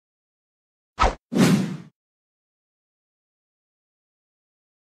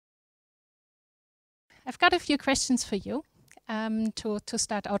I've got a few questions for you to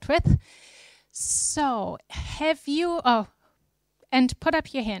start out with. So, have you, and put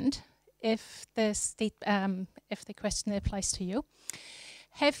up your hand if the question applies to you.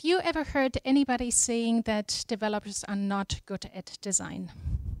 Have you ever heard anybody saying that developers are not good at design?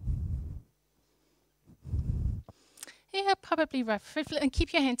 Yeah, probably rough. And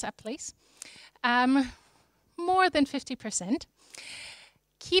keep your hands up, please. More than 50%.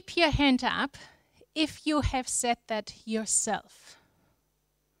 Keep your hand up if you have said that yourself.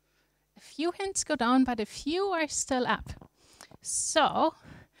 A few hands go down, but a few are still up. So,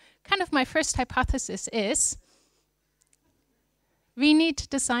 kind of my first hypothesis is, we need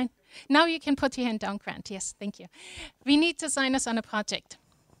design. Now you can put your hand down, Grant. Yes, thank you. We need designers on a project.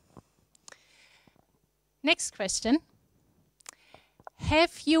 Next question.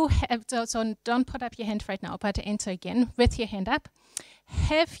 Have you, so don't put up your hand right now, but answer again with your hand up.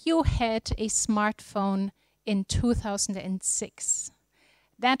 Have you had a smartphone in 2006?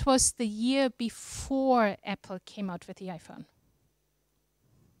 That was the year before Apple came out with the iPhone.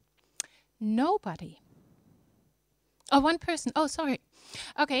 Nobody. Oh, one person. Oh, sorry.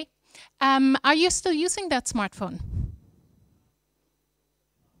 Okay. Are you still using that smartphone?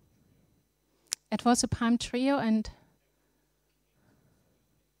 It was a Palm Treo and...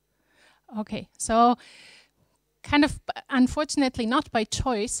 Okay, so kind of unfortunately not by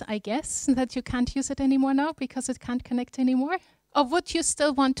choice, I guess, that you can't use it anymore now because it can't connect anymore. Or would you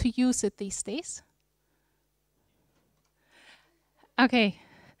still want to use it these days? Okay.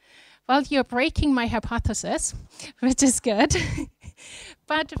 Well, you're breaking my hypothesis, which is good.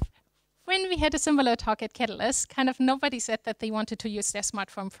 But when we had a similar talk at Catalyst, kind of nobody said that they wanted to use their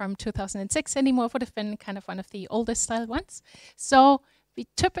smartphone from 2006 anymore. It would have been kind of one of the oldest style ones. So we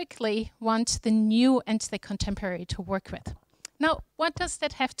typically want the new and the contemporary to work with. Now, what does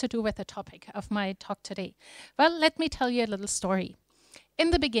that have to do with the topic of my talk today? Well, let me tell you a little story.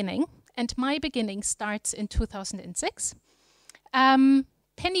 In the beginning, and my beginning starts in 2006,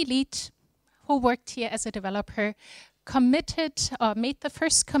 Penny Leet, who worked here as a developer, committed or made the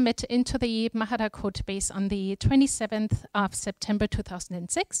first commit into the Mahara code base on the 27th of September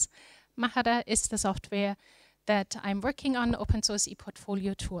 2006. Mahara is the software that I'm working on, open source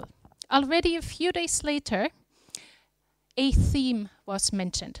ePortfolio tool. Already a few days later, a theme was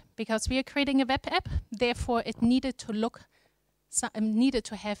mentioned because we are creating a web app. Therefore, it needed to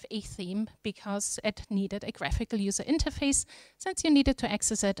have a theme because it needed a graphical user interface since you needed to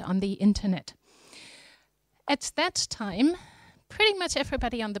access it on the internet. At that time, pretty much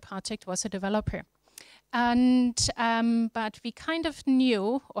everybody on the project was a developer. And but we kind of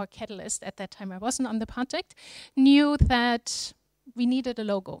knew, or Catalyst at that time, I wasn't on the project, knew that we needed a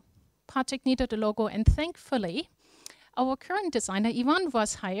logo. Project needed a logo, and thankfully, our current designer, Yvonne,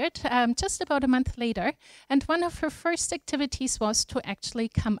 was hired just about a month later, and one of her first activities was to actually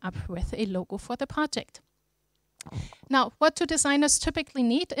come up with a logo for the project. Now, what do designers typically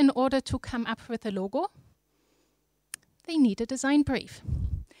need in order to come up with a logo? They need a design brief.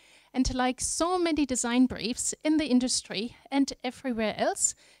 And like so many design briefs in the industry and everywhere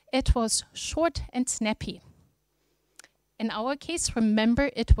else, it was short and snappy. In our case,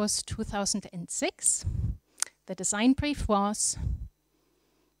 remember, it was 2006. The design brief was,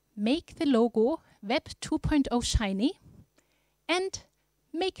 make the logo Web 2.0 shiny and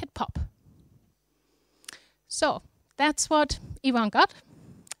make it pop. So that's what Yvonne got.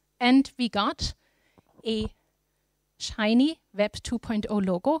 And we got a shiny Web 2.0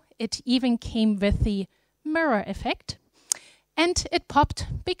 logo. It even came with the mirror effect. And it popped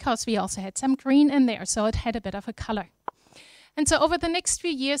because we also had some green in there, so it had a bit of a color. And so over the next few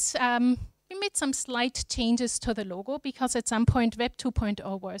years, we made some slight changes to the logo because at some point Web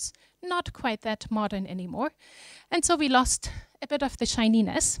 2.0 was not quite that modern anymore. And so we lost a bit of the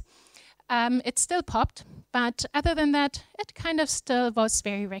shininess. It still popped, but other than that, it kind of still was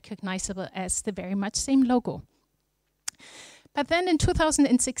very recognizable as the very much same logo. But then in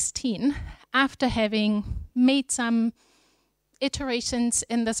 2016, after having made some iterations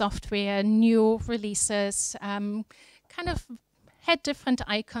in the software, new releases, kind of had different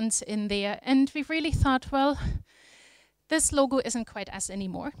icons in there, and we really thought, well, this logo isn't quite us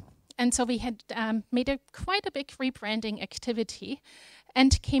anymore. And so we had made quite a big rebranding activity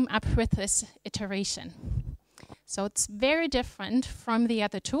and came up with this iteration. So it's very different from the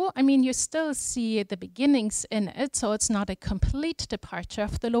other two. I mean, you still see the beginnings in it, so it's not a complete departure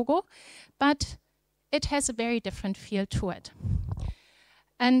of the logo, but it has a very different feel to it.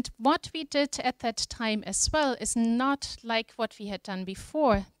 And what we did at that time as well is not like what we had done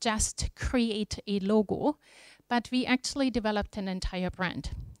before, just create a logo, but we actually developed an entire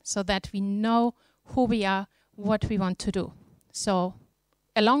brand so that we know who we are, what we want to do. So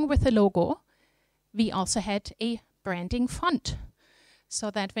along with the logo, we also had a branding font, so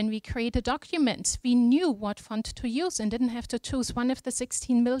that when we created documents, we knew what font to use and didn't have to choose one of the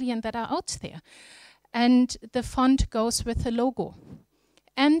 16 million that are out there. And the font goes with the logo.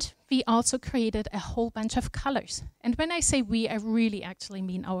 And we also created a whole bunch of colors. And when I say we, I really actually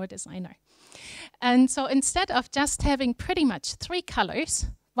mean our designer. And so instead of just having pretty much 3 colors,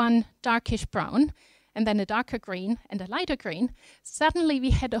 one darkish brown, and then a darker green and a lighter green, suddenly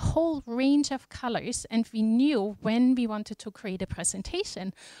we had a whole range of colors, and we knew when we wanted to create a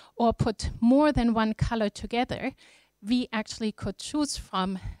presentation or put more than one color together, we actually could choose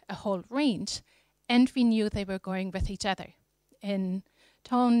from a whole range, and we knew they were going with each other in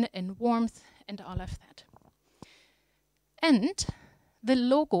tone and warmth and all of that. And the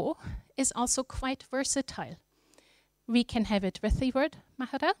logo is also quite versatile. We can have it with the word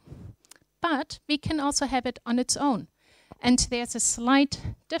Mahara, but we can also have it on its own. And there's a slight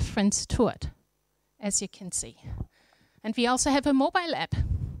difference to it, as you can see. And we also have a mobile app.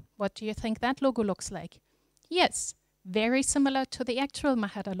 What do you think that logo looks like? Yes, very similar to the actual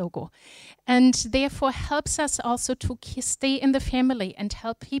Mahara logo. And therefore helps us also to stay in the family and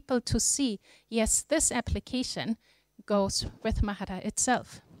help people to see, yes, this application goes with Mahara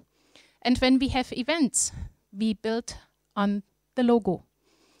itself. And when we have events, we build on the logo.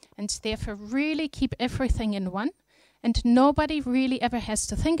 And therefore really keep everything in one. And nobody really ever has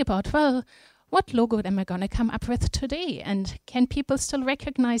to think about, well, what logo am I going to come up with today? And can people still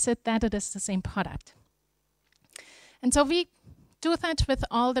recognize it, that it is the same product? And so we do that with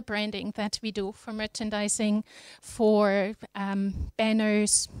all the branding that we do for merchandising, for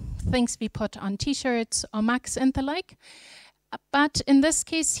banners, things we put on T-shirts or mugs and the like. But in this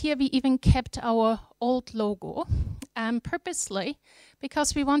case here, we even kept our old logo purposely,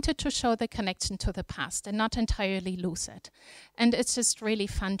 because we wanted to show the connection to the past and not entirely lose it. And it's just really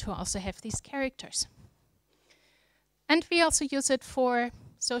fun to also have these characters. And we also use it for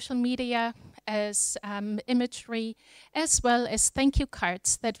social media as imagery, as well as thank you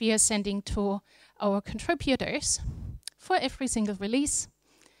cards that we are sending to our contributors for every single release.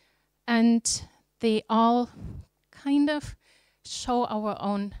 And they all kind of show our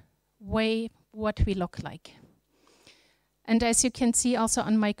own way what we look like. And as you can see also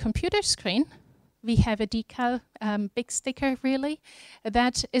on my computer screen, we have a decal, big sticker really,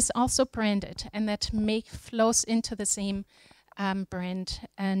 that is also branded and that flows into the same brand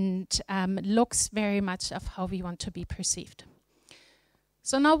and looks very much of how we want to be perceived.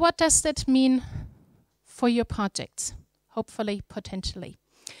 So now what does that mean for your projects? Hopefully, potentially.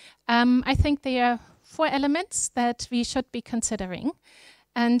 I think there are 4 elements that we should be considering.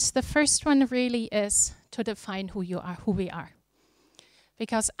 And the first one really is to define who you are, who we are.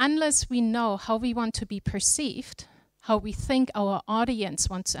 Because unless we know how we want to be perceived, how we think our audience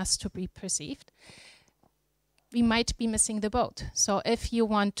wants us to be perceived, we might be missing the boat. So if you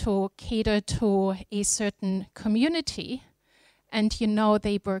want to cater to a certain community and you know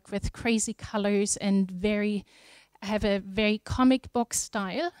they work with crazy colors and have a very comic book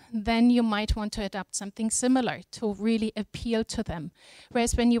style, then you might want to adopt something similar to really appeal to them.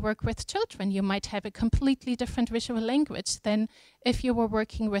 Whereas when you work with children, you might have a completely different visual language than if you were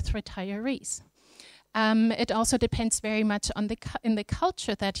working with retirees. It also depends very much on in the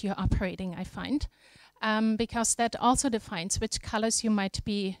culture that you're operating, I find, because that also defines which colors you might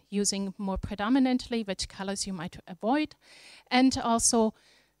be using more predominantly, which colors you might avoid, and also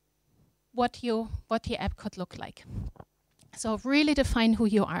what your app could look like. So really define who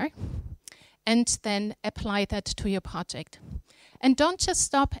you are and then apply that to your project. And don't just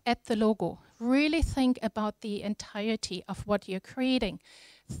stop at the logo. Really think about the entirety of what you're creating.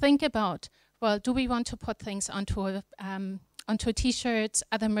 Think about, well, do we want to put things onto T-shirts,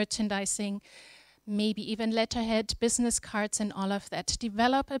 other merchandising, maybe even letterhead, business cards and all of that.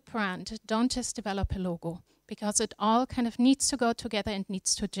 Develop a brand. Don't just develop a logo, because it all kind of needs to go together and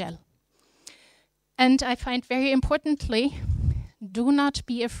needs to gel. And I find very importantly, do not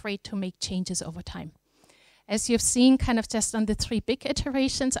be afraid to make changes over time. As you've seen kind of just on the 3 big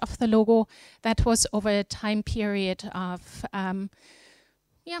iterations of the logo, that was over a time period of, a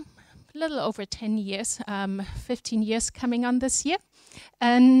little over 10 years, 15 years coming on this year.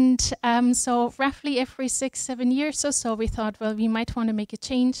 And so roughly every 6-7 years or so, we thought, well, we might want to make a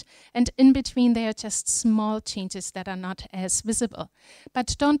change. And in between, there are just small changes that are not as visible.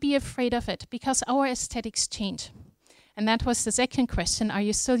 But don't be afraid of it, because our aesthetics change. And that was the second question. Are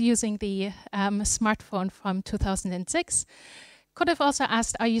you still using the smartphone from 2006? Could have also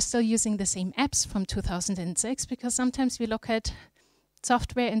asked, are you still using the same apps from 2006? Because sometimes we look at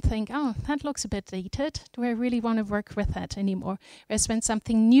software and think, oh, that looks a bit dated. Do I really want to work with that anymore? Whereas when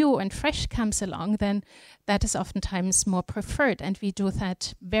something new and fresh comes along, then that is oftentimes more preferred. And we do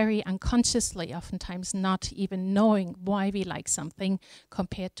that very unconsciously, oftentimes not even knowing why we like something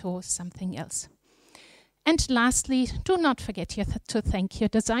compared to something else. And lastly, do not forget to thank your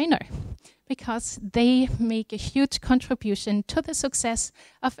designer, because they make a huge contribution to the success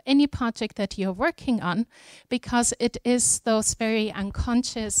of any project that you're working on, because it is those very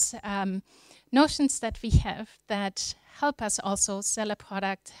unconscious notions that we have that help us also sell a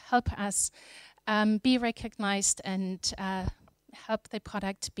product, help us be recognized, and help the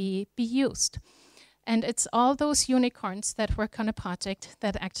product be used. And it's all those unicorns that work on a project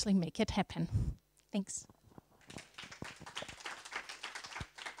that actually make it happen. Thanks.